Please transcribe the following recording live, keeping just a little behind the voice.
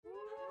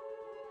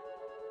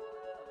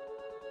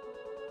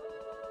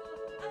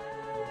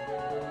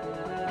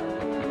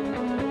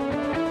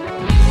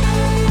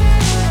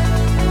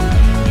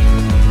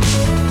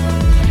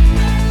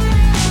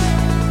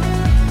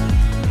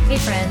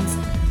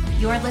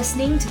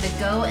listening to the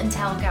Go and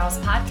Tell Gals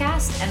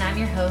podcast, and I'm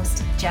your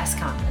host, Jess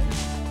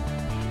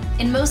Conlon.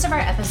 In most of our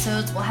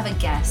episodes, we'll have a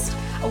guest,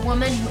 a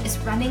woman who is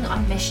running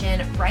on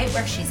mission right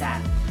where she's at.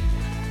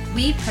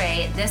 We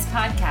pray this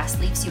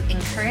podcast leaves you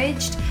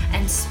encouraged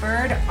and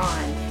spurred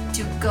on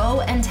to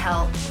go and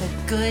tell the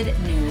good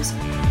news.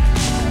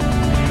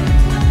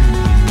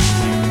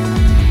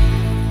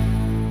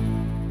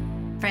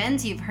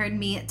 Friends, you've heard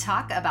me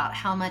talk about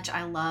how much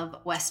I love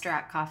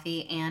Westrock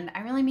coffee, and I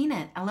really mean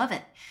it. I love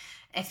it.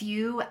 If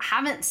you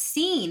haven't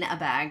seen a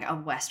bag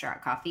of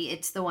Westrock coffee,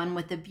 it's the one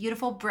with the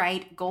beautiful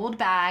bright gold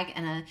bag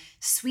and a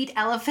sweet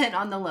elephant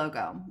on the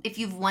logo. If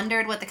you've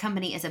wondered what the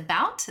company is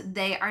about,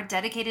 they are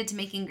dedicated to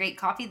making great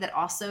coffee that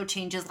also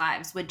changes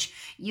lives, which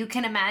you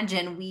can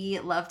imagine we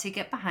love to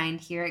get behind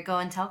here at Go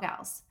and Tell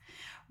Gals.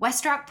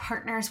 Westrock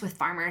partners with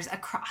farmers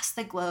across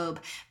the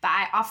globe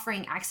by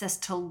offering access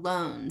to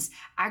loans,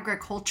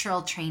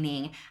 agricultural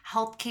training,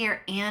 healthcare,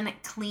 and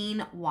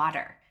clean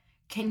water.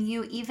 Can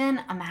you even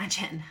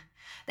imagine?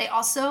 They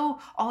also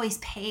always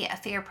pay a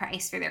fair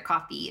price for their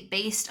coffee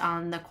based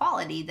on the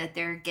quality that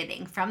they're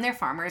getting from their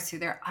farmers who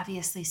they're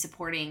obviously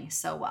supporting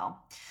so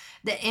well.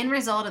 The end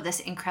result of this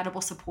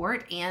incredible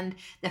support and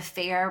the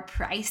fair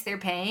price they're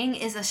paying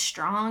is a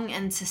strong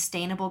and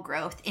sustainable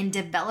growth in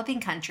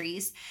developing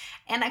countries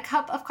and a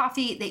cup of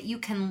coffee that you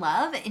can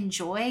love,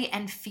 enjoy,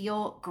 and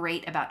feel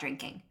great about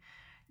drinking.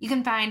 You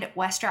can find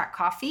Westrock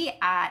coffee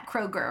at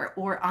Kroger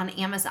or on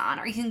Amazon,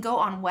 or you can go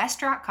on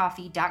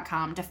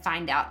westrockcoffee.com to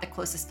find out the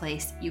closest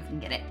place you can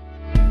get it.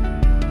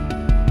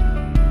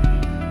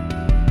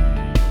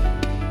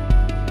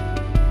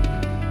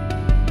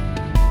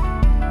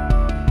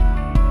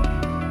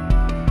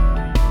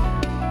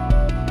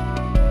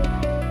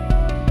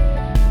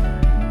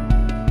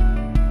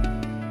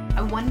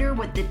 I wonder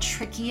what the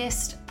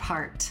trickiest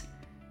part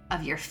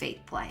of your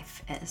faith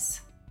life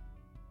is.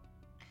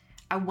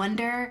 I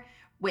wonder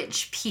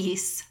which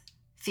piece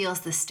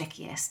feels the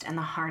stickiest and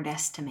the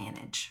hardest to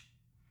manage.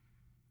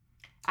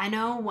 I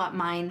know what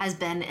mine has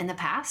been in the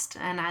past,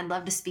 and I'd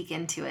love to speak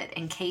into it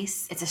in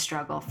case it's a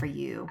struggle for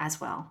you as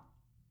well.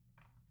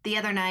 The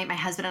other night, my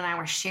husband and I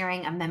were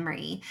sharing a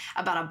memory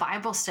about a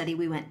Bible study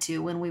we went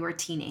to when we were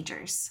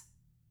teenagers.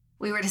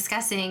 We were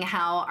discussing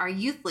how our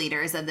youth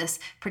leaders of this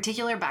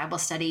particular Bible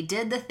study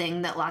did the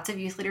thing that lots of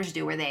youth leaders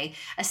do, where they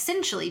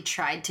essentially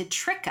tried to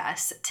trick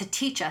us to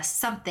teach us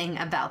something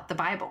about the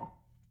Bible.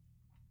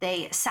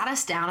 They sat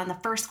us down, and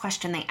the first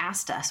question they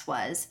asked us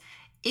was,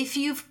 if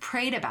you've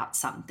prayed about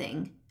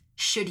something,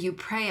 should you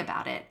pray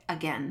about it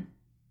again?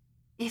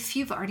 If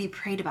you've already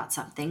prayed about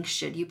something,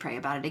 should you pray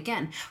about it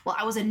again? Well,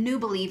 I was a new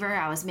believer.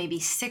 I was maybe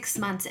 6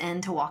 months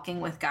into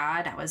walking with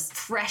God. I was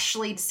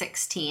freshly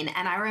 16.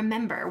 And I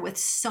remember with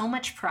so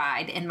much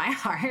pride in my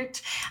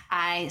heart,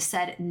 I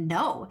said,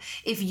 no,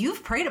 if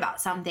you've prayed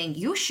about something,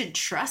 you should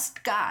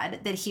trust God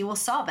that he will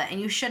solve it, and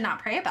you should not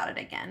pray about it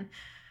again.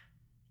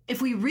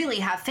 If we really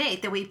have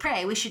faith that we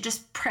pray, we should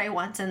just pray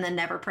once and then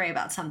never pray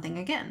about something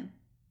again.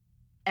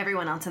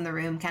 Everyone else in the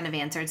room kind of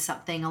answered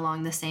something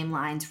along the same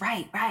lines.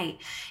 Right.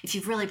 If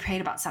you've really prayed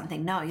about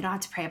something, no, you don't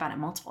have to pray about it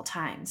multiple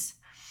times.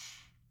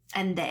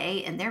 And they,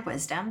 in their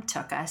wisdom,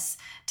 took us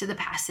to the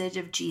passage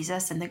of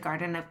Jesus in the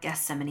Garden of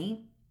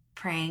Gethsemane,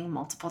 praying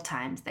multiple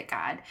times that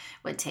God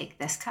would take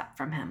this cup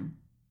from him.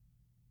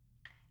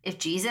 If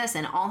Jesus,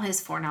 in all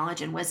his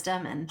foreknowledge and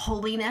wisdom and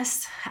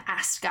holiness,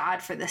 asked God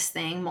for this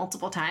thing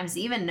multiple times,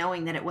 even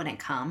knowing that it wouldn't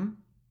come,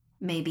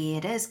 maybe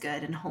it is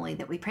good and holy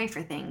that we pray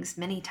for things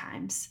many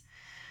times,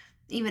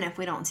 even if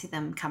we don't see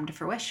them come to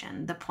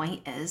fruition. The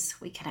point is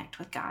we connect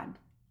with God.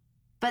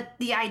 But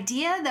the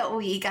idea that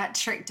we got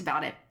tricked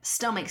about it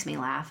still makes me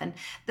laugh. And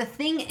the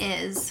thing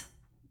is,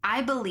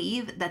 I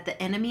believe that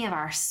the enemy of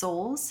our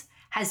souls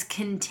has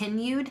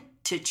continued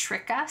to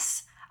trick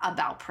us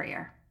about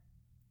prayer.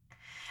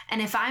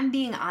 And if I'm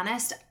being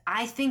honest,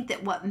 I think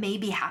that what may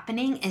be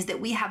happening is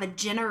that we have a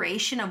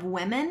generation of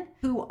women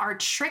who are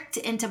tricked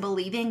into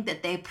believing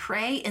that they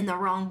pray in the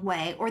wrong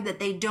way or that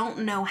they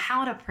don't know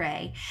how to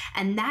pray.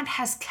 And that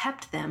has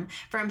kept them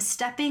from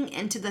stepping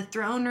into the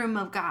throne room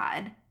of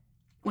God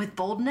with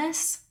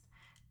boldness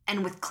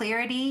and with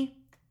clarity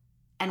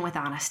and with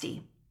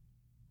honesty.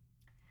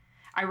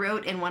 I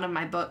wrote in one of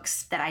my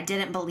books that I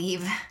didn't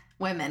believe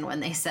women when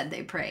they said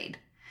they prayed.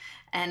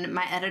 And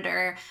my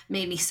editor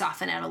made me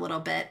soften it a little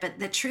bit, but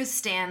the truth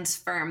stands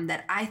firm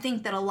that I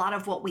think that a lot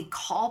of what we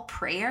call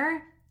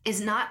prayer is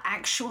not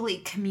actually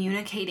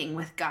communicating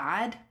with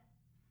God,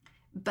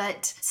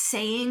 but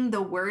saying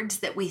the words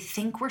that we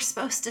think we're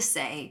supposed to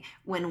say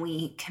when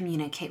we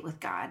communicate with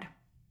God.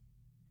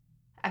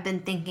 I've been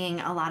thinking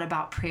a lot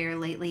about prayer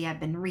lately. I've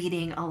been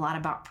reading a lot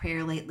about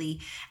prayer lately,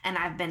 and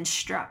I've been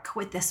struck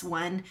with this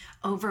one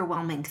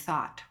overwhelming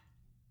thought.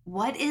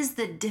 What is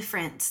the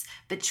difference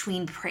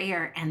between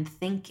prayer and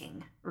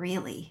thinking,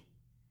 really?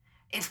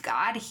 If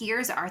God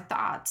hears our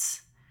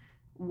thoughts,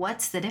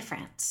 what's the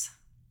difference?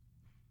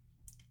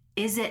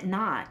 Is it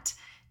not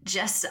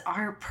just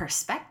our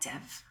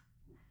perspective?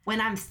 When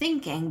I'm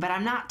thinking, but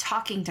I'm not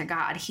talking to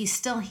God, he's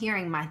still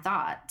hearing my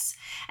thoughts.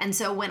 And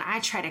so when I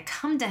try to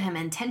come to him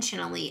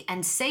intentionally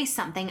and say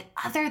something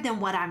other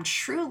than what I'm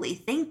truly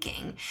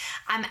thinking,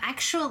 I'm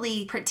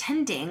actually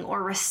pretending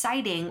or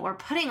reciting or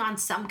putting on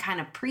some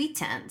kind of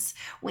pretense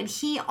when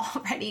he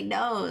already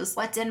knows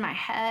what's in my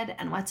head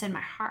and what's in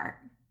my heart.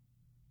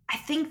 I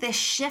think this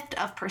shift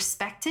of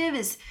perspective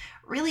is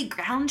really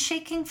ground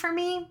shaking for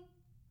me.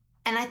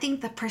 And I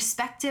think the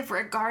perspective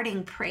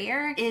regarding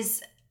prayer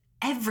is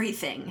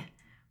everything.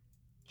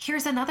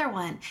 Here's another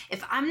one.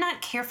 If I'm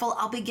not careful,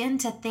 I'll begin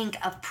to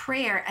think of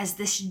prayer as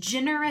this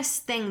generous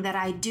thing that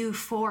I do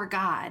for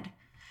God,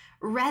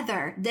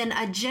 rather than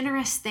a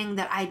generous thing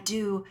that I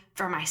do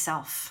for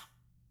myself.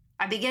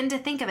 I begin to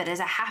think of it as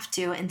a have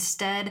to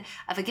instead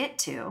of a get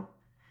to.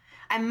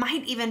 I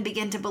might even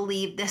begin to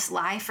believe this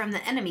lie from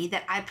the enemy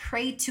that I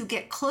pray to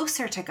get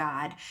closer to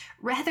God,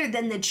 rather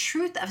than the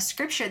truth of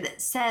Scripture that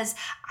says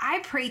I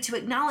pray to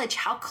acknowledge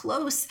how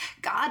close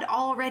God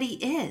already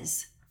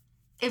is.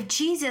 If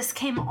Jesus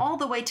came all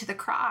the way to the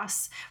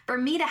cross for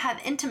me to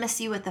have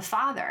intimacy with the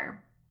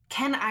Father,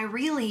 can I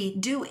really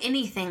do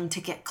anything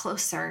to get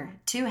closer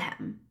to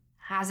him?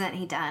 Hasn't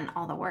he done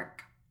all the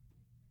work?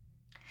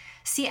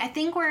 See, I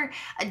think we're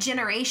a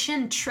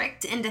generation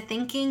tricked into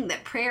thinking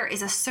that prayer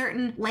is a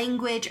certain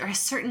language or a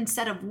certain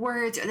set of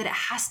words, or that it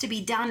has to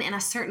be done in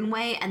a certain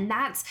way, and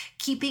that's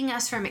keeping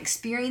us from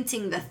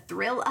experiencing the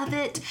thrill of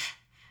it.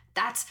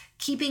 That's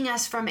keeping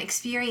us from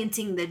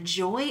experiencing the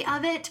joy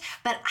of it,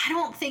 but I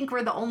don't think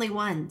we're the only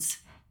ones.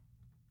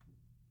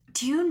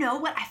 Do you know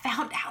what I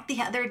found out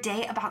the other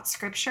day about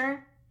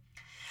Scripture?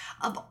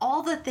 Of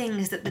all the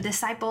things that the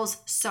disciples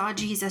saw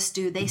Jesus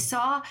do, they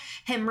saw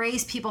him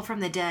raise people from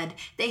the dead.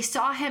 They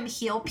saw him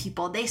heal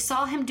people. They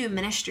saw him do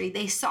ministry.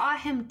 They saw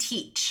him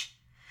teach.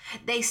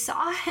 They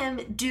saw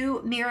him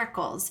do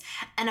miracles.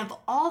 And of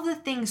all the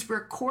things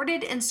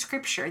recorded in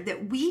Scripture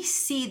that we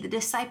see the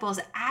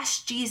disciples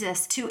ask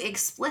Jesus to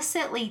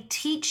explicitly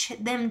teach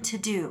them to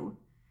do,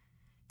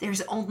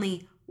 there's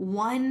only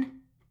one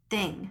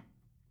thing.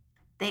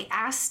 They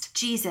asked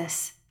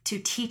Jesus to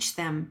teach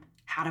them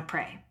how to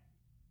pray.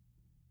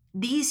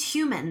 These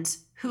humans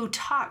who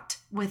talked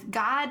with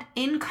God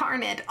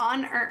incarnate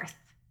on earth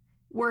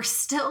were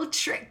still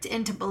tricked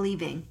into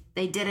believing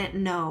they didn't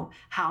know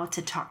how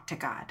to talk to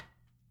God.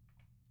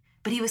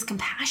 But he was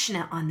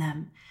compassionate on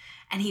them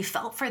and he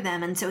felt for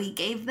them. And so he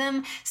gave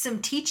them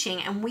some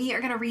teaching, and we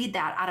are going to read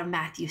that out of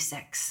Matthew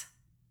 6.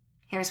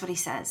 Here's what he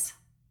says.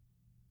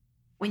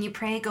 When you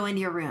pray, go into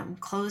your room,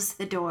 close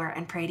the door,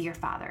 and pray to your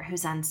Father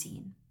who's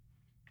unseen.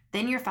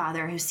 Then your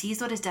Father, who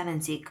sees what is done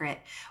in secret,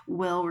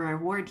 will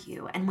reward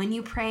you. And when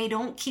you pray,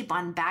 don't keep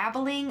on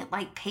babbling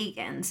like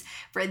pagans,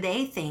 for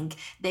they think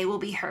they will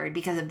be heard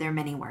because of their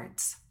many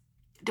words.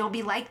 Don't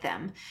be like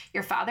them.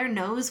 Your Father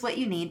knows what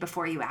you need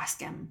before you ask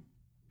him.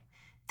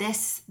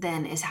 This,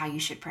 then, is how you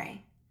should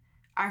pray.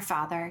 Our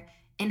Father,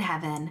 in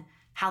heaven,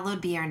 hallowed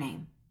be your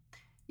name.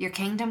 Your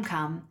kingdom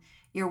come,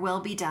 your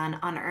will be done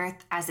on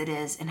earth as it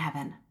is in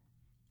heaven.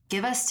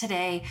 Give us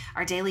today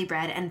our daily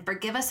bread, and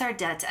forgive us our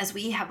debts as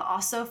we have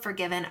also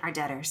forgiven our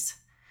debtors.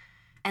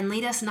 And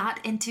lead us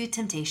not into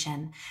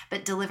temptation,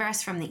 but deliver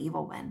us from the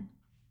evil one.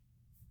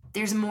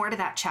 There's more to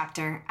that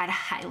chapter. I'd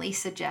highly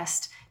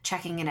suggest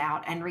checking it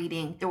out and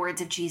reading the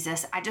words of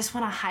Jesus. I just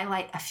want to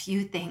highlight a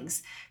few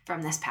things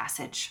from this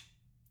passage.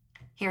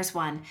 Here's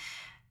one.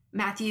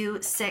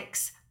 Matthew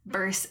 6,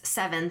 verse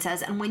 7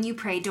 says, and when you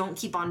pray, don't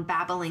keep on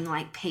babbling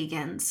like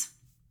pagans.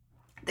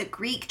 The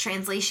Greek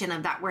translation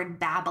of that word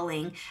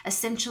babbling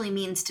essentially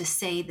means to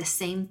say the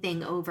same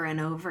thing over and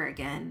over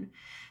again,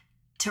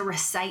 to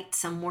recite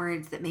some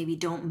words that maybe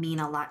don't mean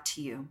a lot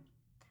to you.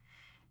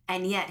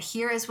 And yet,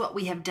 here is what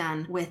we have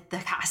done with the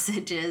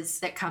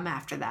passages that come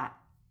after that.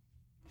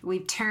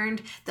 We've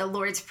turned the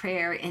Lord's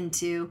Prayer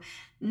into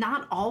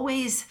not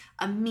always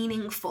a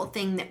meaningful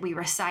thing that we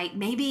recite.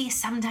 Maybe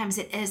sometimes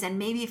it is, and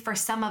maybe for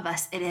some of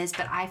us it is,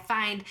 but I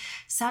find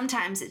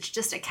sometimes it's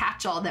just a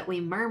catch-all that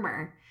we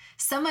murmur.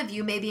 Some of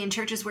you may be in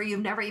churches where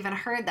you've never even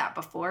heard that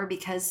before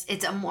because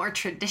it's a more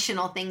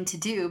traditional thing to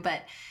do.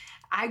 But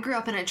I grew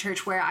up in a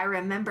church where I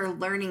remember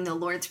learning the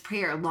Lord's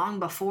Prayer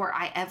long before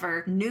I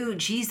ever knew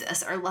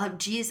Jesus or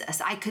loved Jesus.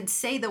 I could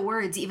say the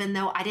words even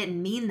though I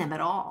didn't mean them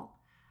at all.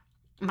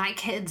 My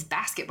kids'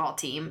 basketball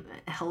team,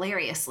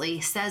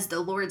 hilariously, says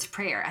the Lord's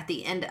Prayer at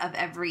the end of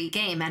every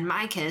game. And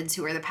my kids,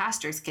 who are the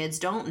pastor's kids,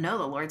 don't know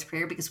the Lord's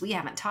Prayer because we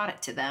haven't taught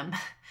it to them.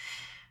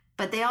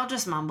 But they all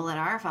just mumble it,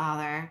 Our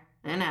Father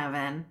in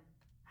heaven,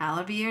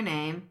 hallowed be your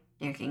name,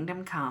 your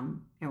kingdom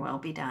come, your will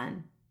be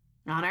done,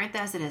 on earth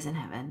as it is in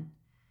heaven.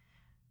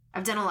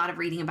 I've done a lot of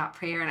reading about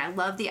prayer, and I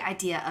love the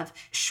idea of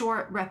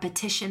short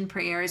repetition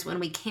prayers when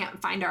we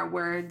can't find our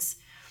words.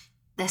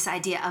 This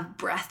idea of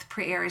breath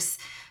prayers,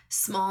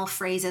 small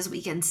phrases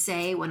we can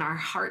say when our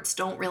hearts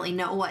don't really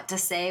know what to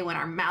say, when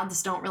our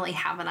mouths don't really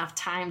have enough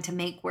time to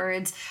make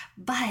words.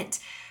 But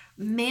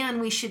man,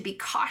 we should be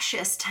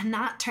cautious to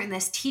not turn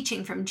this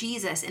teaching from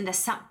Jesus into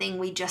something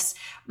we just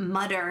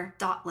mutter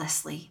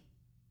thoughtlessly.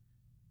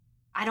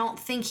 I don't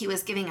think he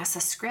was giving us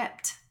a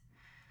script.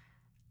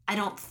 I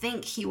don't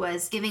think he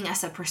was giving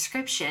us a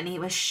prescription. He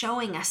was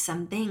showing us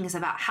some things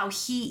about how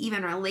he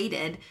even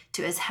related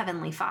to his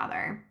heavenly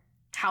Father,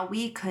 how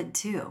we could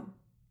too.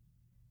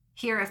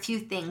 Here are a few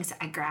things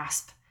I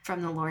grasp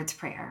from the Lord's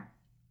Prayer.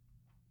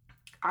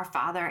 Our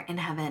Father in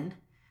heaven.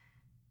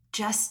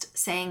 Just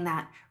saying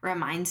that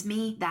reminds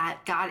me that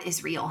God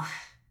is real.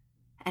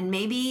 And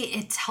maybe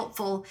it's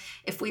helpful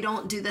if we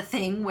don't do the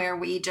thing where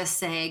we just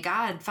say,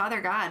 God,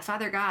 Father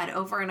God,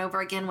 over and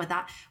over again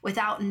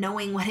without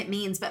knowing what it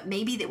means, but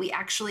maybe that we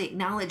actually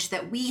acknowledge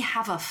that we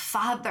have a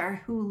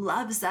Father who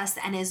loves us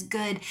and is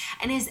good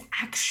and is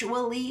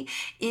actually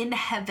in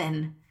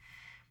heaven.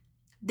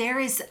 There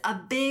is a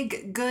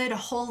big, good,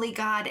 holy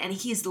God, and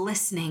he's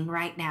listening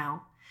right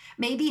now.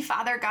 Maybe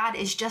Father God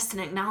is just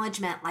an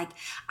acknowledgement like,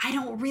 I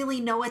don't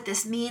really know what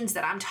this means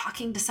that I'm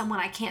talking to someone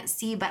I can't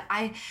see, but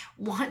I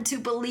want to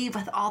believe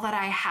with all that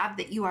I have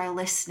that you are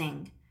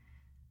listening.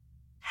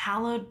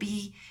 Hallowed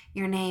be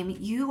your name.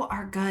 You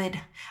are good.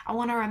 I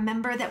want to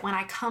remember that when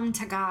I come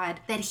to God,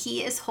 that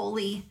he is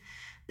holy,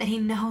 that he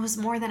knows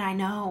more than I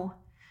know,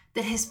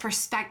 that his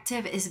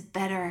perspective is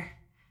better,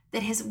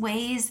 that his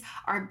ways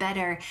are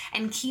better,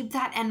 and keep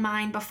that in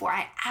mind before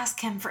I ask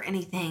him for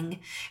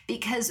anything,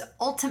 because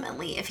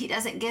ultimately, if he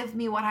doesn't give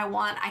me what I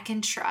want, I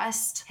can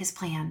trust his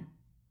plan.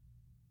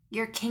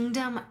 Your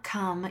kingdom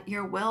come,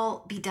 your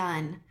will be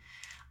done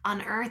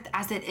on earth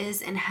as it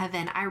is in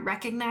heaven. I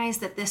recognize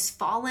that this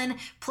fallen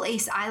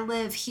place I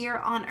live here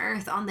on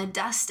earth, on the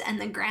dust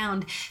and the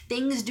ground,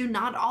 things do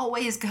not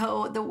always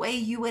go the way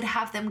you would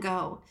have them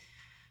go.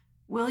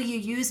 Will you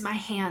use my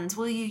hands?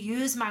 Will you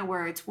use my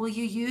words? Will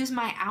you use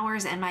my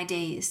hours and my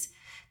days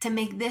to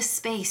make this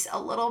space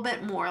a little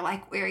bit more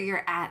like where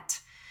you're at?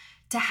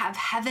 To have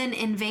heaven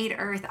invade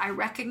earth. I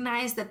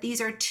recognize that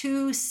these are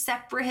two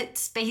separate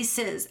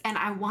spaces, and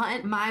I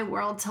want my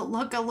world to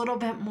look a little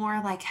bit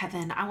more like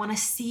heaven. I want to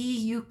see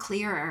you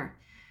clearer.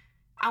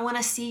 I want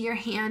to see your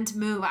hand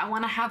move. I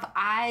want to have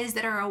eyes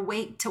that are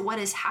awake to what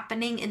is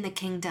happening in the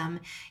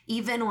kingdom,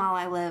 even while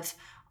I live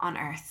on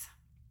earth.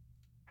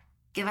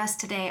 Give us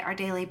today our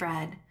daily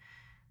bread.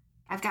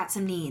 I've got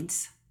some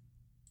needs.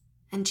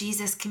 And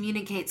Jesus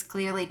communicates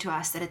clearly to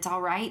us that it's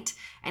all right,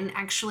 and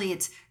actually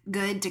it's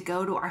good to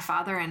go to our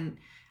Father and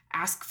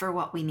ask for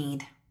what we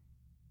need.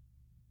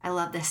 I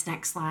love this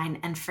next line,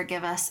 and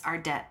forgive us our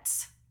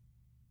debts.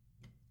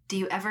 Do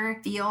you ever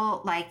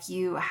feel like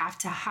you have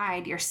to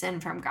hide your sin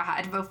from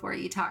God before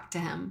you talk to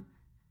him?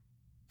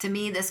 To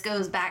me, this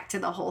goes back to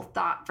the whole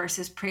thought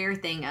versus prayer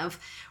thing of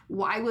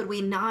why would we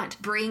not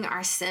bring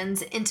our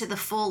sins into the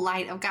full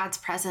light of God's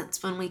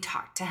presence when we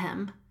talk to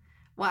him?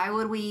 Why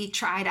would we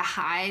try to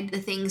hide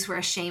the things we're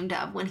ashamed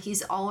of when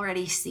he's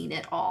already seen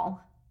it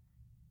all?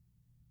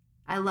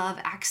 I love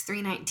Acts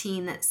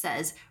 3:19 that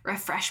says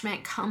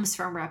refreshment comes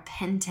from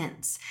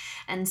repentance.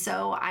 And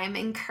so I'm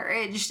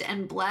encouraged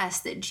and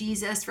blessed that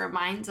Jesus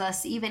reminds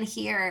us even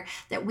here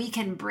that we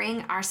can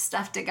bring our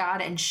stuff to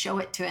God and show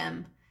it to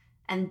him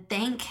and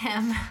thank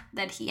him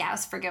that he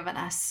has forgiven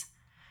us.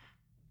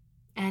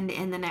 And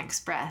in the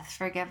next breath,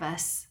 forgive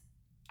us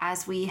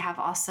as we have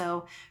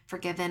also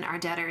forgiven our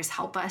debtors.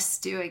 Help us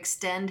to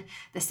extend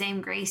the same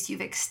grace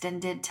you've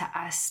extended to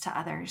us to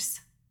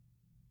others.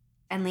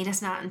 And lead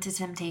us not into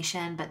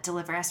temptation, but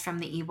deliver us from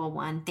the evil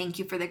one. Thank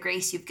you for the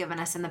grace you've given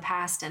us in the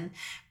past, and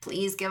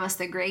please give us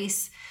the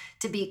grace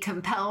to be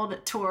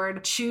compelled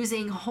toward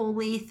choosing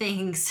holy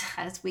things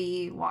as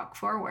we walk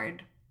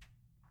forward.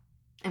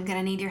 I'm going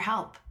to need your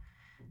help.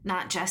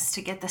 Not just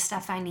to get the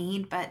stuff I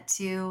need, but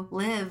to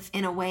live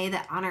in a way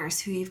that honors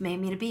who you've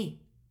made me to be.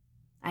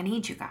 I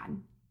need you,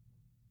 God.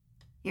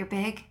 You're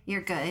big,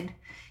 you're good,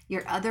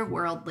 you're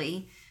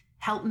otherworldly.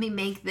 Help me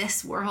make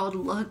this world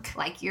look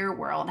like your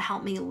world.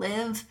 Help me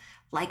live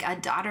like a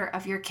daughter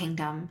of your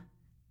kingdom.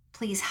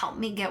 Please help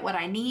me get what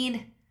I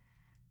need.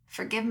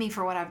 Forgive me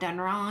for what I've done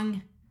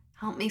wrong.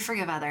 Help me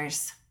forgive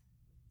others.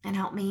 And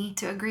help me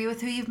to agree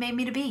with who you've made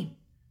me to be.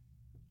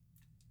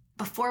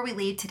 Before we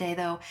leave today,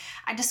 though,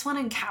 I just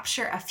want to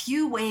capture a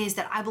few ways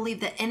that I believe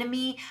the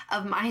enemy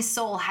of my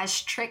soul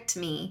has tricked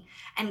me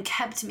and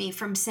kept me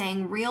from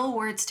saying real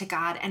words to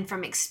God and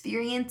from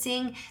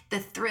experiencing the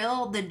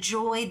thrill, the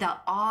joy, the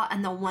awe,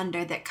 and the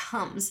wonder that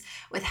comes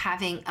with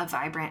having a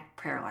vibrant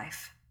prayer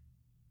life.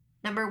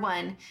 Number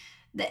one,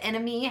 the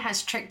enemy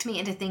has tricked me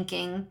into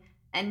thinking,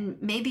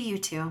 and maybe you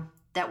too,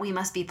 that we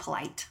must be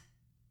polite.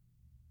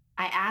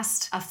 I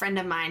asked a friend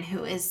of mine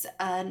who is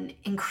an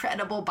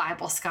incredible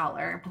Bible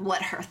scholar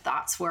what her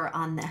thoughts were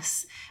on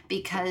this,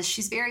 because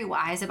she's very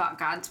wise about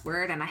God's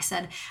word. And I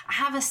said, I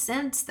have a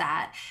sense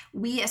that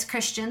we as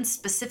Christians,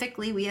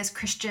 specifically we as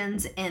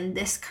Christians in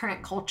this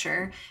current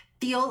culture,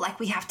 feel like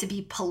we have to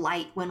be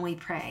polite when we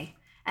pray.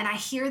 And I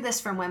hear this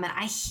from women.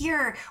 I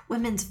hear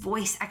women's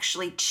voice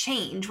actually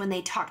change when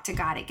they talk to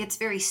God. It gets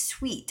very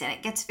sweet and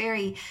it gets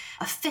very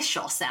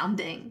official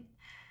sounding.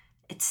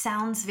 It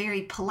sounds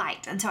very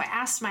polite. And so I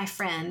asked my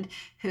friend,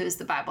 who's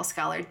the Bible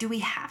scholar, do we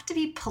have to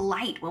be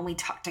polite when we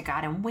talk to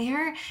God? And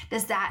where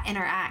does that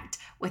interact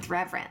with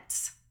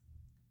reverence?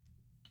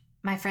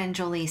 My friend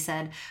Jolie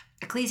said,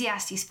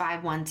 Ecclesiastes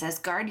 5:1 says,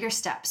 guard your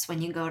steps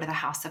when you go to the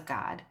house of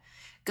God.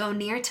 Go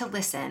near to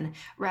listen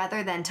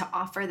rather than to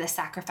offer the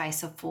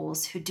sacrifice of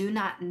fools who do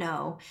not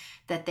know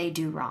that they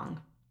do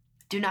wrong.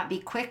 Do not be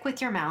quick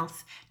with your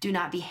mouth. Do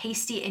not be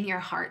hasty in your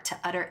heart to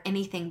utter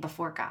anything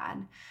before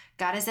God.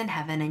 God is in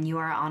heaven and you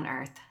are on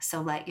earth,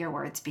 so let your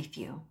words be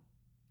few.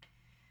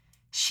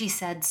 She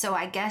said, so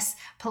I guess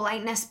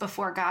politeness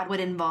before God would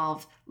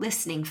involve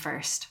listening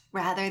first,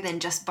 rather than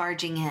just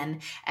barging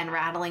in and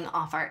rattling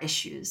off our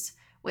issues,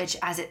 which,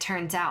 as it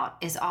turns out,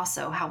 is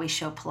also how we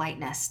show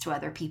politeness to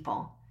other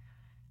people.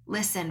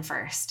 Listen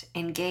first,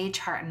 engage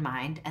heart and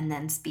mind, and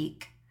then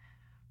speak.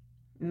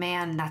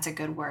 Man, that's a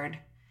good word.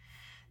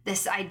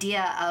 This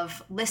idea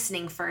of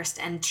listening first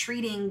and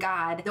treating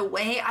God the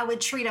way I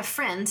would treat a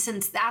friend,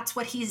 since that's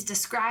what he's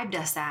described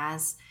us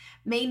as,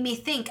 made me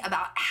think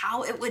about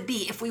how it would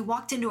be if we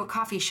walked into a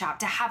coffee shop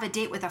to have a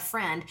date with a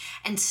friend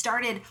and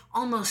started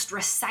almost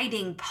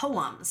reciting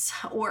poems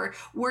or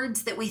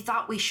words that we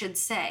thought we should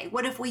say.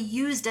 What if we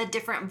used a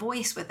different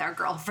voice with our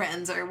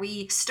girlfriends, or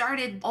we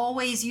started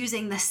always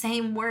using the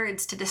same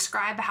words to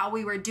describe how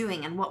we were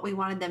doing and what we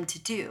wanted them to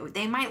do?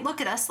 They might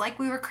look at us like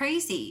we were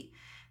crazy.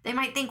 They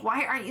might think,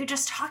 why aren't you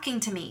just talking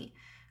to me?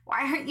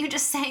 Why aren't you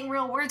just saying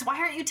real words? Why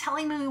aren't you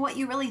telling me what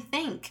you really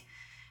think?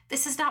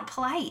 This is not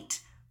polite.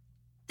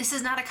 This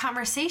is not a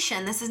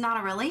conversation. This is not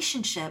a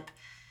relationship.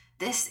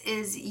 This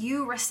is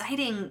you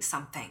reciting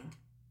something.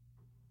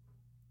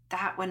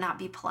 That would not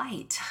be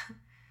polite.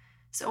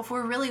 So if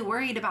we're really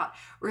worried about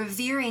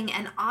revering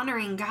and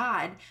honoring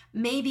God,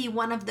 maybe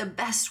one of the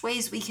best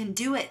ways we can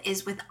do it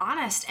is with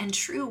honest and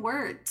true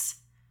words.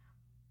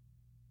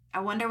 I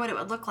wonder what it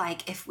would look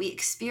like if we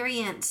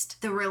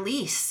experienced the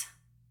release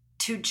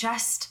to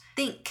just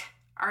think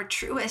our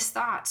truest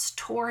thoughts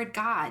toward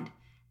God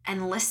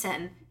and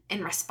listen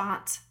in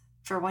response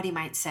for what he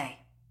might say.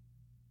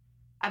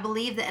 I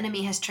believe the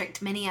enemy has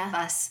tricked many of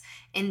us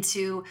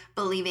into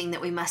believing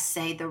that we must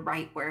say the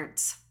right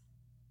words.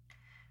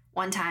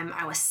 One time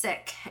I was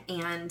sick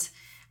and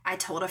I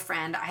told a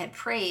friend I had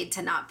prayed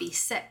to not be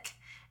sick.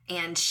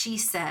 And she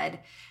said,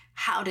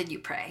 how did you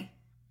pray?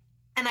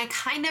 And I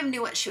kind of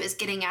knew what she was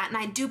getting at. And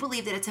I do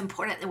believe that it's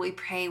important that we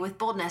pray with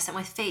boldness and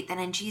with faith and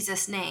in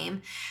Jesus'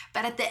 name.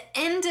 But at the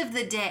end of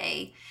the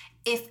day,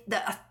 if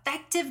the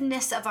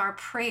effectiveness of our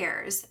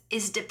prayers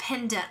is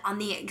dependent on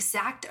the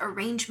exact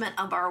arrangement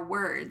of our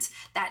words,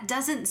 that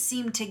doesn't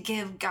seem to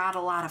give God a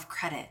lot of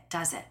credit,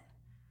 does it?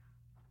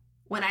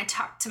 When I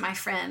talked to my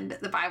friend,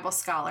 the Bible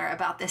scholar,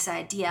 about this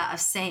idea of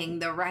saying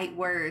the right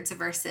words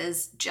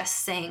versus just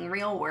saying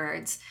real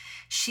words,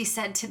 she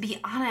said, to be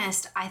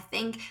honest, I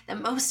think the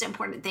most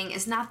important thing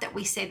is not that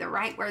we say the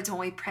right words when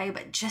we pray,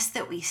 but just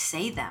that we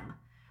say them.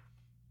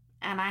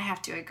 And I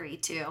have to agree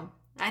too.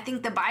 I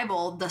think the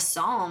Bible, the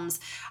Psalms,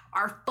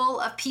 are full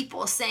of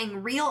people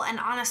saying real and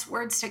honest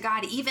words to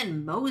God,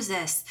 even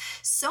Moses.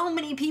 So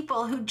many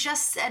people who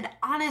just said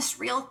honest,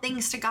 real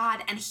things to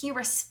God, and he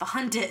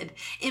responded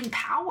in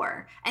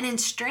power and in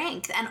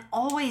strength and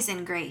always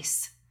in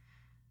grace.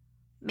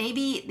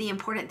 Maybe the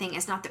important thing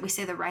is not that we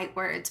say the right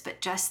words, but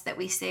just that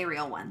we say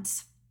real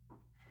ones.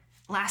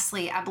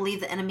 Lastly, I believe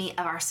the enemy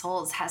of our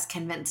souls has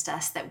convinced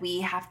us that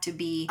we have to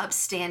be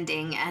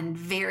upstanding and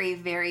very,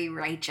 very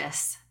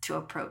righteous to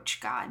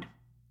approach God.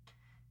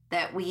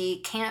 That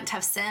we can't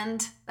have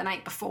sinned the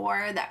night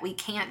before, that we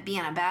can't be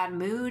in a bad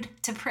mood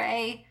to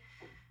pray.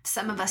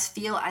 Some of us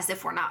feel as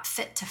if we're not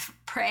fit to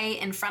pray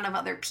in front of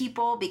other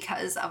people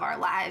because of our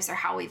lives or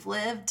how we've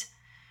lived.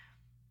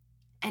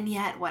 And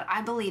yet, what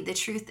I believe the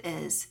truth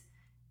is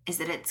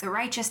that it's the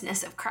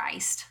righteousness of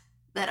Christ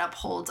that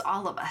upholds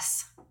all of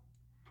us.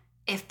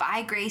 If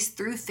by grace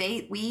through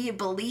faith we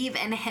believe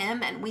in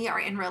him and we are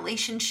in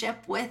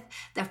relationship with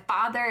the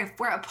Father, if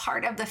we're a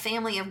part of the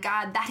family of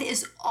God, that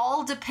is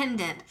all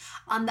dependent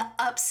on the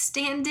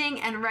upstanding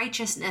and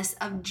righteousness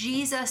of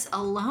Jesus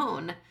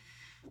alone.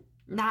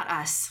 Not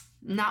us,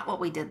 not what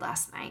we did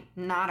last night,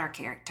 not our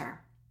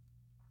character.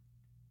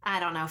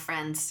 I don't know,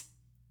 friends.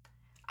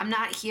 I'm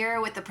not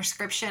here with the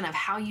prescription of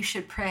how you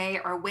should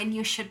pray or when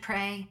you should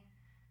pray.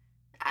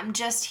 I'm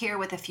just here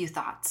with a few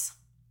thoughts.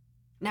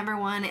 Number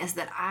one is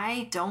that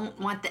I don't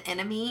want the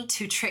enemy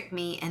to trick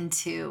me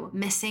into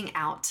missing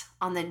out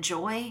on the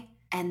joy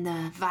and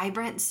the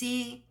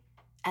vibrancy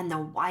and the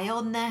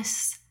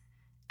wildness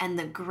and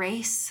the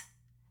grace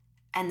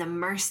and the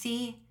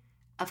mercy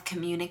of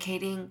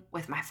communicating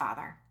with my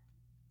Father.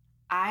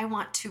 I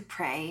want to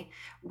pray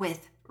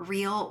with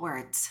real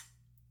words,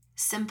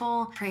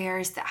 simple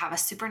prayers that have a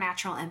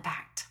supernatural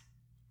impact.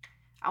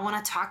 I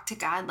want to talk to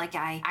God like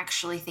I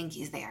actually think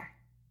he's there.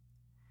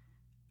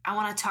 I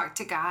want to talk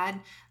to God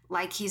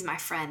like he's my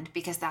friend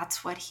because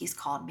that's what he's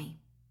called me.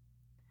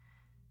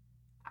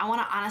 I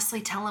want to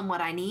honestly tell him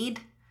what I need.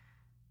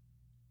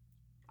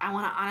 I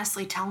want to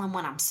honestly tell him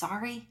when I'm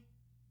sorry.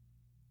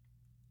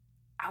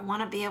 I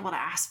want to be able to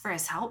ask for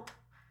his help.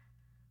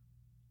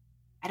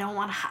 I don't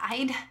want to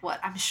hide what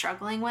I'm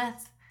struggling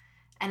with.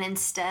 And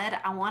instead,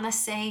 I want to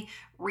say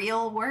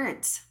real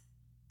words.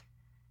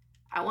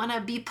 I want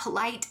to be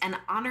polite and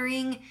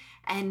honoring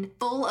and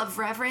full of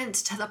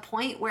reverence to the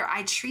point where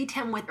I treat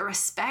him with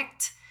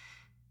respect,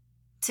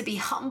 to be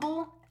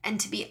humble and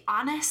to be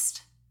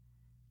honest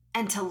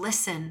and to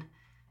listen,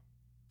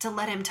 to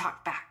let him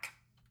talk back.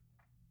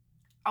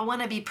 I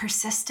want to be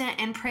persistent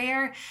in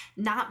prayer,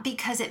 not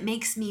because it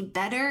makes me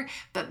better,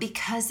 but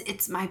because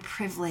it's my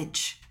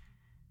privilege.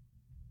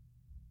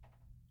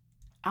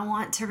 I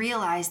want to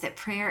realize that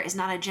prayer is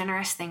not a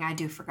generous thing I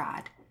do for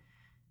God,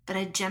 but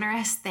a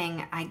generous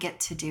thing I get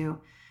to do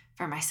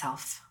for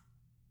myself.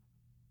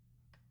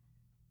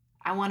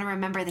 I want to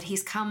remember that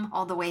he's come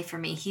all the way for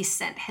me. He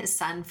sent his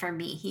son for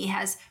me. He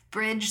has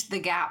bridged the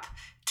gap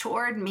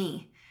toward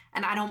me.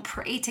 And I don't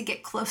pray to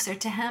get closer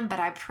to him, but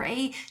I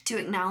pray to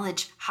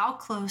acknowledge how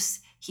close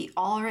he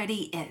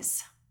already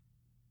is.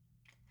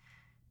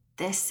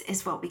 This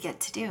is what we get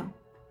to do.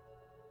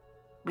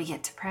 We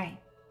get to pray.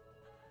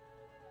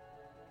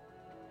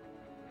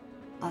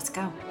 Let's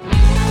go.